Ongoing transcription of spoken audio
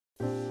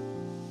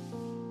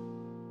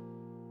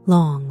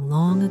Long,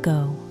 long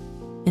ago,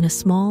 in a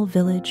small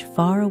village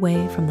far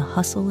away from the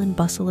hustle and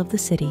bustle of the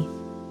city,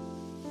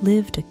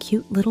 lived a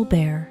cute little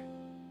bear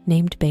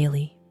named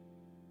Bailey.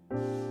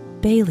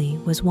 Bailey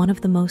was one of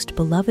the most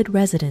beloved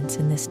residents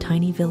in this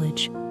tiny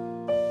village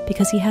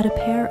because he had a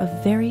pair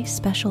of very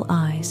special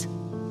eyes,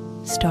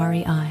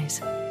 starry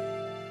eyes.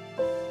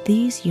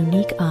 These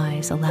unique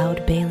eyes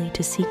allowed Bailey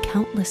to see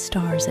countless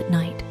stars at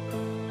night,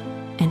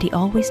 and he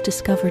always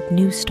discovered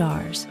new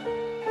stars,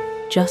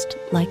 just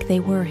like they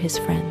were his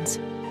friends.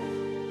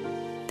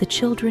 The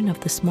children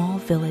of the small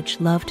village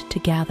loved to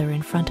gather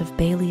in front of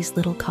Bailey's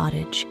little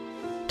cottage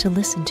to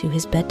listen to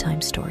his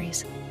bedtime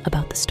stories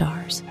about the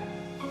stars,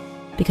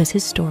 because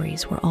his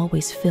stories were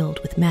always filled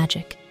with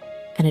magic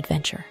and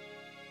adventure.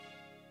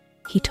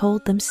 He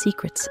told them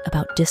secrets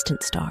about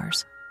distant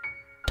stars,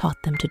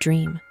 taught them to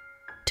dream,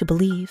 to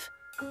believe,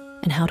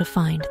 and how to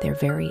find their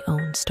very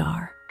own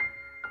star.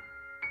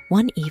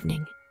 One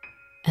evening,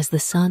 as the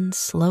sun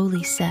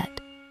slowly set,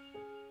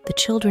 the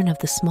children of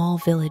the small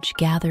village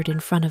gathered in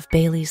front of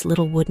Bailey's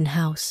little wooden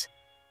house,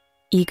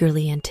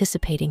 eagerly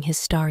anticipating his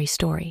starry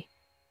story.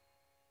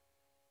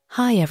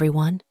 "Hi,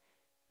 everyone.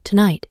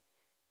 Tonight,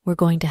 we're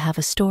going to have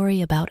a story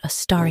about a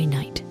starry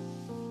night,"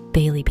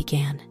 Bailey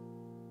began,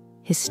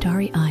 his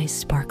starry eyes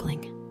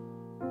sparkling.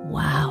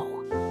 "Wow,"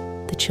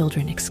 the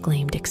children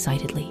exclaimed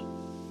excitedly.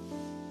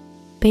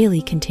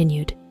 Bailey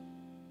continued,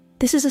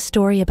 "This is a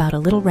story about a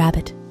little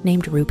rabbit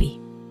named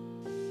Ruby.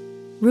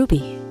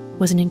 Ruby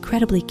was an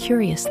incredibly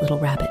curious little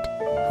rabbit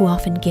who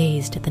often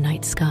gazed at the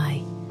night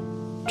sky,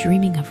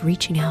 dreaming of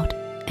reaching out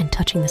and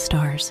touching the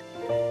stars.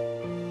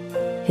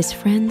 His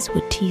friends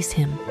would tease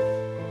him,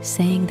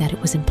 saying that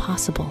it was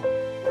impossible,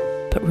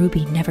 but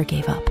Ruby never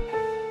gave up.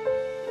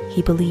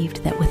 He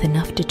believed that with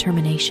enough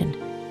determination,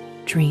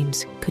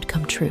 dreams could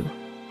come true.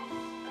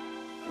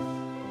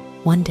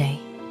 One day,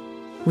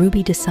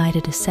 Ruby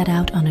decided to set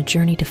out on a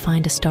journey to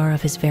find a star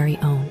of his very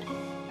own.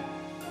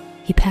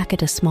 He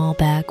packed a small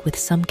bag with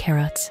some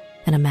carrots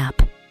and a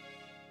map.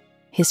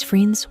 His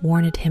friends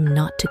warned him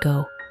not to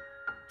go,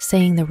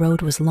 saying the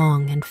road was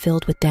long and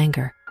filled with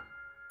danger,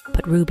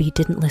 but Ruby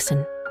didn't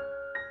listen.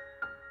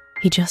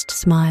 He just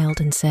smiled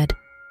and said,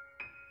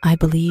 "I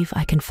believe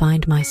I can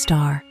find my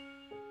star,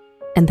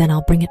 and then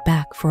I'll bring it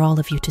back for all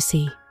of you to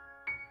see."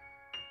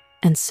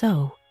 And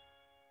so,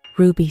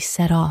 Ruby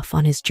set off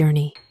on his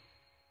journey.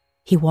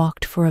 He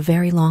walked for a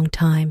very long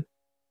time,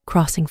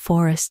 crossing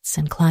forests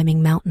and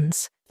climbing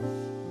mountains,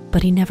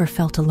 but he never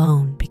felt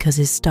alone because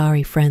his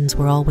starry friends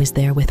were always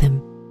there with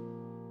him.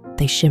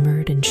 They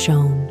shimmered and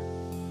shone,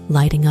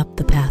 lighting up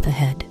the path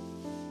ahead.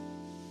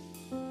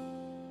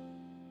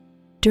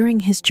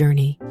 During his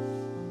journey,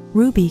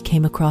 Ruby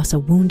came across a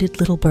wounded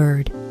little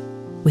bird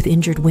with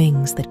injured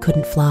wings that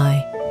couldn't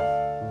fly.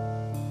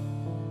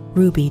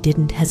 Ruby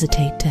didn't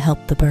hesitate to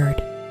help the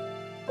bird.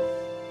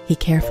 He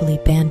carefully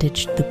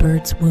bandaged the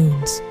bird's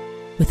wounds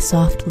with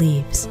soft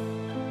leaves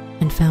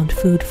and found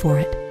food for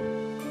it.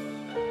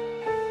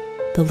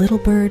 The little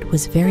bird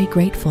was very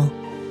grateful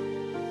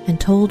and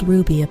told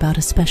Ruby about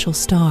a special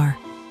star,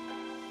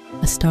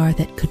 a star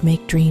that could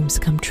make dreams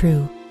come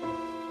true,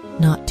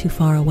 not too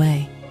far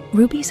away.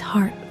 Ruby's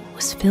heart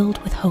was filled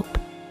with hope,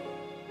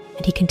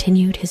 and he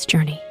continued his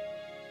journey.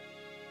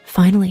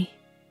 Finally,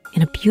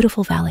 in a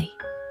beautiful valley,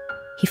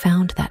 he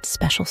found that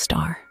special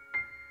star.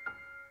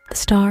 The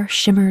star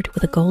shimmered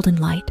with a golden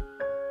light,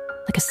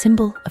 like a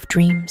symbol of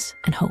dreams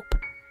and hope.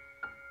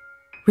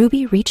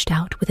 Ruby reached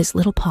out with his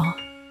little paw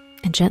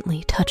and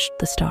gently touched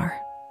the star.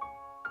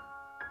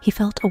 He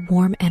felt a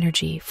warm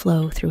energy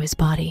flow through his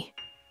body.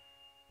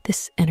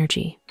 This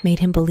energy made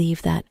him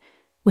believe that,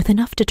 with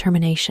enough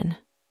determination,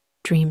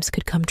 dreams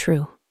could come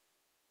true.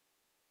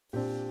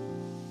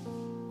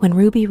 When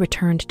Ruby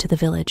returned to the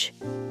village,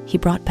 he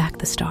brought back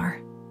the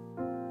star.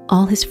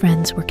 All his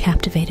friends were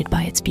captivated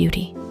by its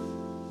beauty.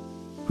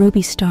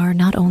 Ruby's star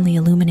not only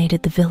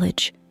illuminated the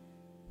village,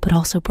 but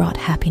also brought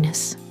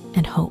happiness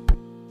and hope.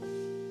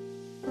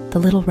 The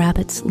little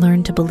rabbits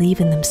learned to believe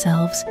in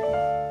themselves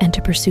and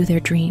to pursue their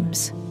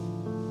dreams,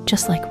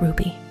 just like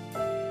Ruby.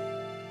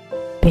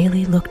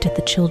 Bailey looked at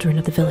the children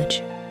of the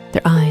village,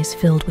 their eyes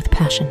filled with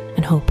passion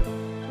and hope.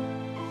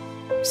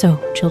 "So,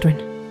 children,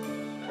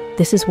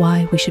 this is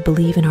why we should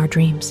believe in our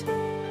dreams,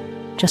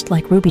 just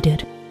like Ruby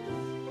did.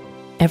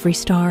 Every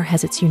star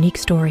has its unique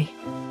story,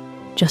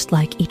 just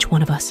like each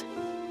one of us."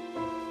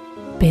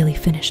 Bailey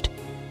finished,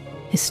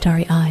 his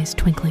starry eyes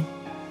twinkling.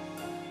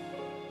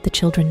 The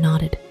children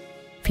nodded,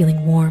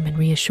 feeling warm and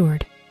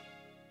reassured.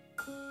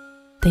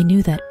 They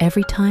knew that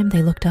every time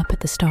they looked up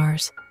at the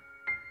stars,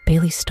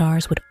 Bailey's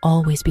stars would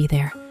always be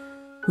there,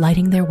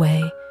 lighting their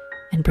way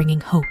and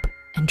bringing hope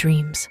and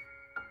dreams.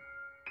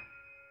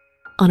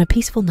 On a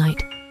peaceful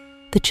night,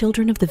 the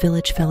children of the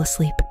village fell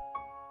asleep,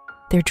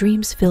 their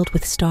dreams filled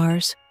with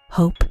stars,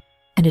 hope,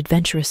 and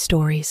adventurous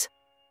stories.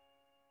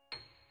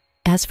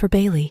 As for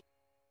Bailey,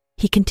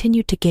 he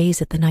continued to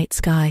gaze at the night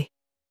sky,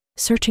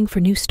 searching for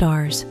new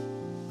stars,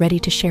 ready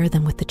to share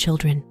them with the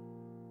children.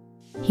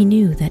 He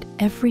knew that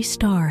every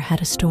star had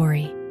a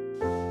story,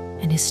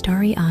 and his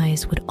starry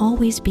eyes would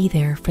always be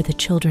there for the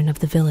children of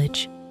the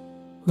village,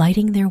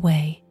 lighting their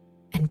way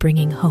and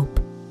bringing hope.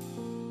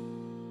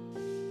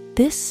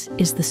 This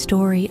is the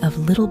story of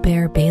Little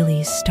Bear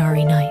Bailey's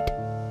Starry Night.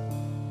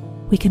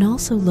 We can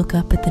also look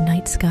up at the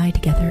night sky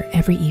together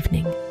every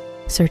evening,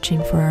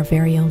 searching for our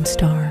very own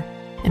star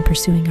and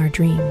pursuing our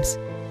dreams,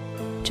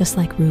 just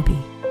like Ruby,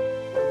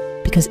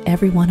 because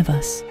every one of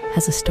us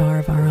has a star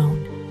of our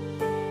own.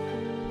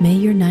 May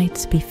your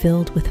nights be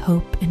filled with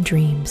hope and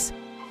dreams,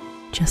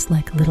 just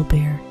like Little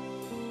Bear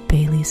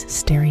Bailey's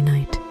Starry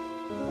Night.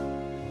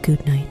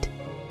 Good night,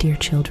 dear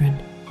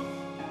children.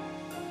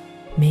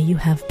 May you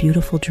have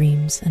beautiful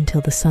dreams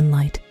until the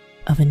sunlight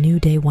of a new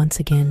day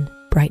once again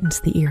brightens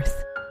the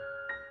earth.